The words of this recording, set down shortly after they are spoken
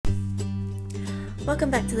Welcome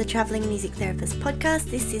back to the Traveling Music Therapist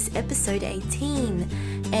podcast. This is episode 18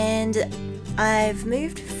 and I've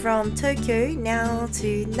moved from Tokyo now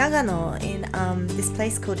to Nagano in this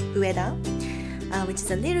place called Ueda, which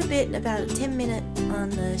is a little bit about a 10-minute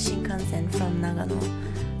on the Shinkansen from Nagano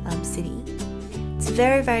city. It's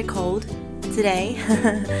very, very cold today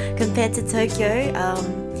compared to Tokyo.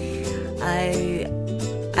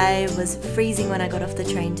 I was freezing when I got off the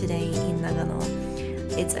train today in Nagano.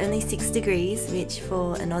 It's only 6 degrees, which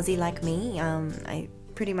for an Aussie like me, I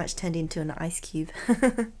pretty much turned into an ice cube.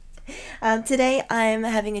 Today I'm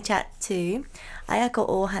having a chat to Ayako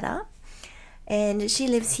Ohara, and she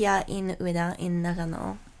lives here in Ueda in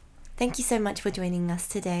Nagano. Thank you so much for joining us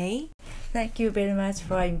today. Thank you very much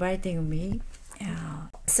for inviting me.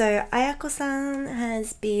 So Ayako-san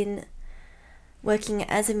has been working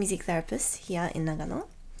as a music therapist here in Nagano,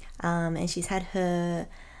 and she's had her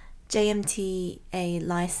JMTA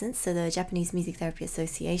license, so the Japanese Music Therapy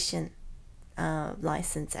Association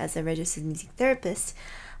license as a registered music therapist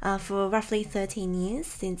for roughly 13 years,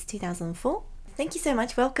 since 2004. Thank you so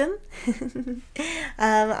much. Welcome.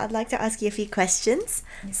 I'd like to ask you a few questions.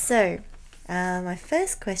 So, my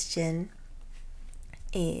first question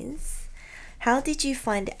is, how did you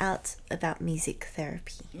find out about music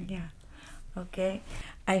therapy? Okay.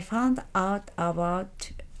 I found out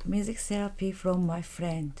about music therapy from my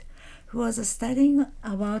friend who was studying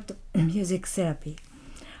about music therapy.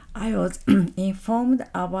 I was informed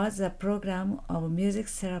about the program of music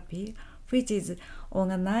therapy, which is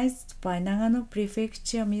organized by Nagano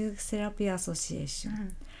Prefecture Music Therapy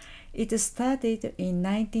Association. It started in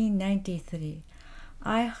 1993.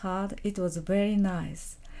 I heard it was very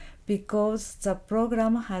nice because the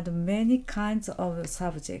program had many kinds of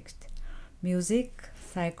subjects: music,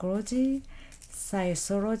 psychology,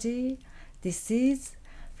 sociology, disease,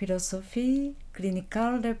 philosophy,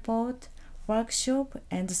 clinical report, workshop,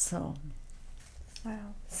 and so on.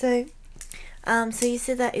 Wow. So you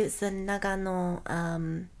said that it was the Nagano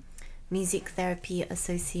Music Therapy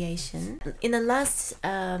Association. In the last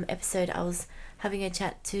episode, I was having a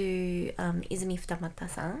chat to Izumi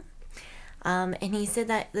Futamata-san, and he said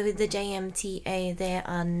that with the JMTA there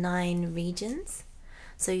are 9 regions.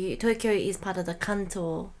 So Tokyo is part of the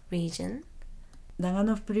Kanto region.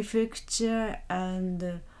 Nagano Prefecture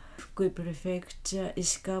and Fukui Prefecture,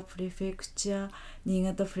 Ishikawa Prefecture,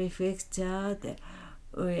 Niigata Prefecture,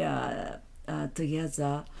 we are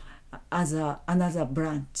together as another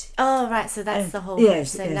branch. Oh, right. So that's the whole branch.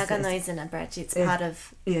 So Nagano isn't a branch. It's part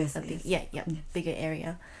of a bigger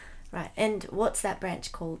area. Right. And what's that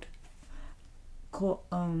branch called?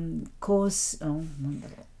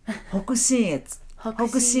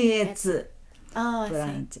 Hokushinetsu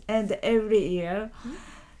branch. And every year,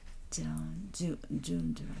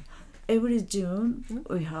 every June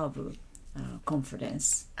we have a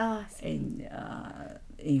conference in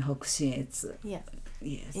Hokushinetsu. Yeah.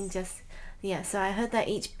 Yes. So I heard that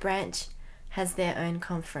each branch has their own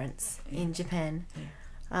conference in Japan,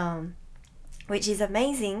 which is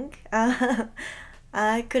amazing.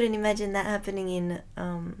 I couldn't imagine that happening in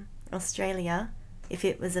Australia if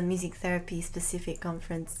it was a music therapy specific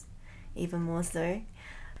conference, even more so.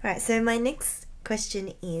 Right, so my next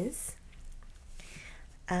question is,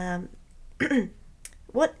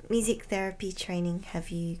 what music therapy training have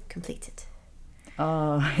you completed?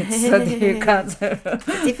 It's so difficult. A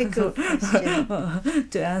difficult question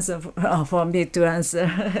to answer for me to answer.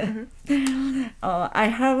 I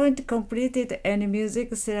haven't completed any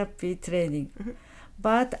music therapy training,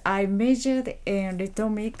 but I majored in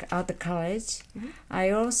rhythmic at college. I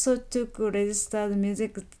also took registered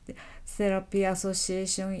music therapy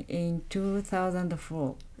association in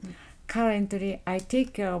 2004. Currently, I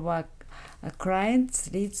take care of a client's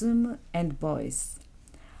rhythm and voice.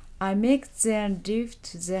 I make them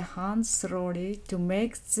lift their hands slowly to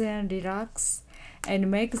make them relax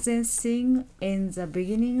and make them sing in the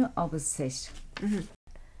beginning of the session.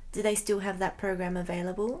 Do they still have that program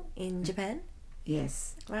available in Japan?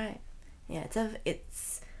 Yes. Right. Yeah,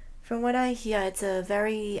 it's from what I hear, it's a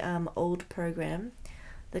very old program.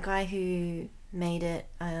 The guy who made it,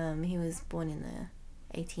 he was born in the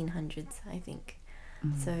 1800s, I think.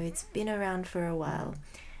 So it's been around for a while,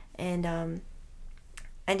 and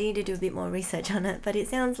I need to do a bit more research on it. But it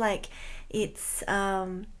sounds like it's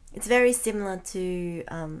very similar to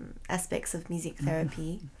aspects of music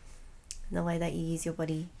therapy, the way that you use your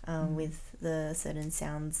body with the certain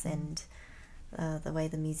sounds and the way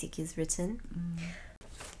the music is written.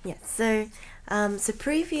 Yeah. So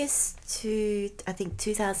previous to I think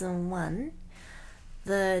 2001.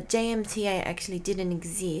 The JMTA actually didn't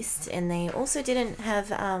exist, and they also didn't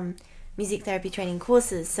have music therapy training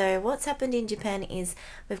courses. So what's happened in Japan is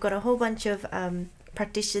we've got a whole bunch of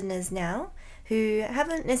practitioners now who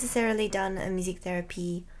haven't necessarily done a music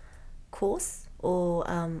therapy course or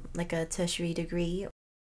like a tertiary degree,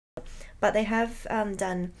 but they have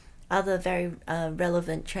done other very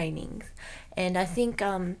relevant trainings. And I think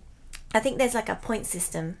there's like a point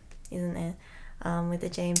system, isn't there, with the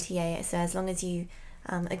JMTA. So as long as you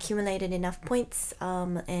accumulated enough points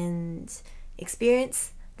and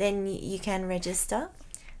experience, then you can register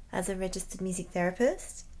as a registered music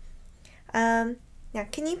therapist. Now,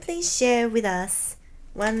 can you please share with us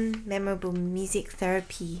one memorable music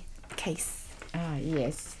therapy case?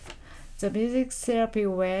 Yes. The music therapy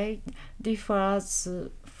way differs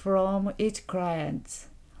from each client.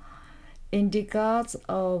 In regards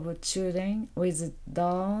of children with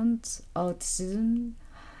Down's autism,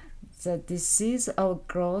 the disease of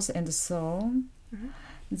growth and so on,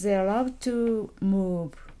 they love to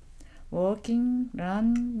move, walking,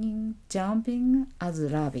 running, jumping as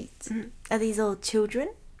rabbits. Are these all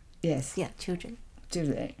children? Yes. Yeah, children.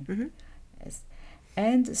 Children. Yes.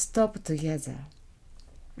 And stop together.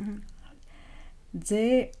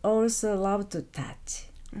 They also love to touch.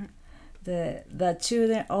 The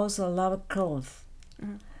children also love clothes.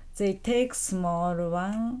 They take small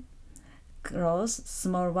one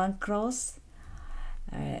cloth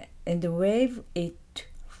and wave it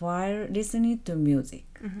while listening to music.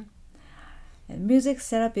 Music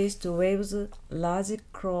therapist waves large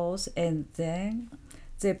cloth and then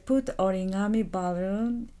they put origami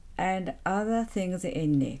balloon and other things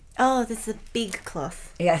in it. Oh, this is a big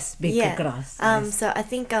cloth. Yes, big cloth. Yes. So I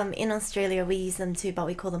think in Australia we use them too, but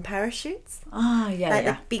we call them parachutes. Yeah, like yeah.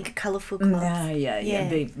 the big colourful cloths. Yeah.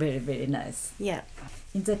 Very, very, very nice. Yeah.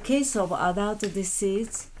 In the case of adult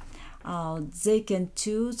disease, they can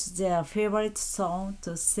choose their favorite song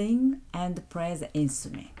to sing and play the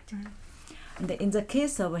instrument. And in the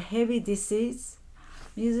case of heavy disease,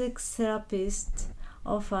 music therapist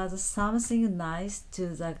offers something nice to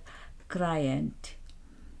the client,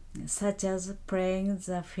 such as playing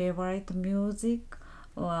the favorite music,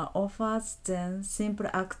 or offers them simple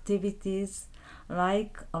activities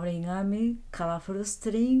like origami, colorful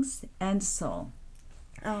strings, and so on.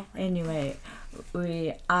 Oh. Anyway,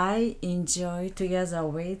 I enjoy together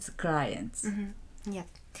with clients. Yeah.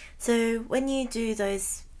 So when you do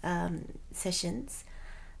those sessions,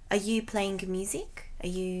 are you playing music? Are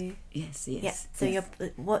you? Yes. Yeah. So yes.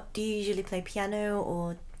 what do you usually play? Piano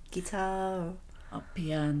or guitar? Or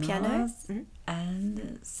Piano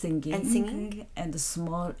and singing and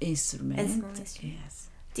small instrument. Yes.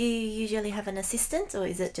 Do you usually have an assistant or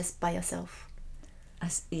is it just by yourself?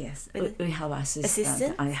 Yes, we have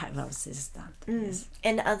assistant. I have assistant. Yes.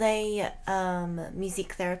 And are they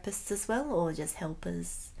music therapists as well or just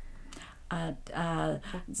helpers?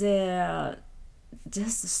 They're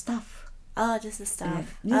just staff. Oh, just the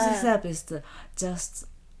staff. Music therapist, just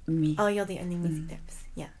me. Oh, you're the only music therapist.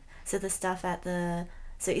 Yeah. So the staff at the...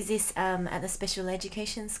 So is this at the special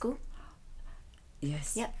education school?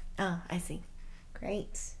 Yes. Yeah. Oh, I see.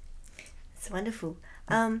 Great. It's wonderful.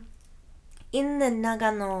 In the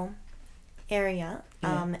Nagano area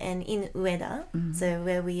and in Ueda, so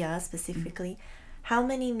where we are specifically, how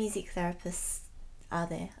many music therapists are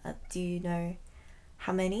there? Do you know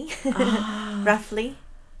how many? Roughly?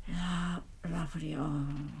 Roughly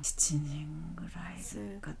 7人ぐら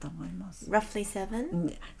いかと思います。Roughly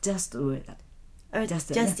 7? Just Ueda.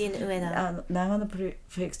 Just in Ueda. Nagano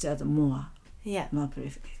Prefecture is more. Yeah. More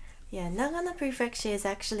prefecture. Yeah, Nagano Prefecture is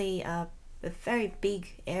actually a very big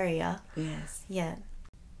area. Yes. Yeah.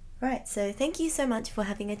 Right, so thank you so much for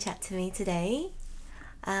having a chat to me today.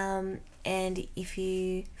 And if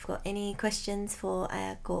you've got any questions for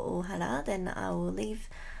Ayako Ohara, then I will leave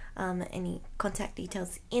any contact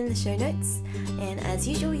details in the show notes. And as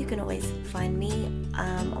usual, you can always find me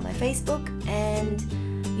on my Facebook, and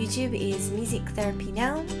YouTube is Music Therapy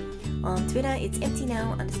Now. On Twitter, it's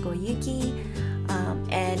emptynow_yuki.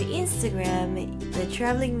 And Instagram, The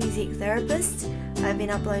Traveling Music Therapist. I've been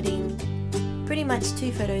uploading pretty much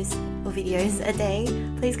 2 photos or videos a day.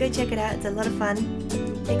 Please go check it out. It's a lot of fun.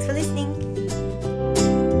 Thanks for listening.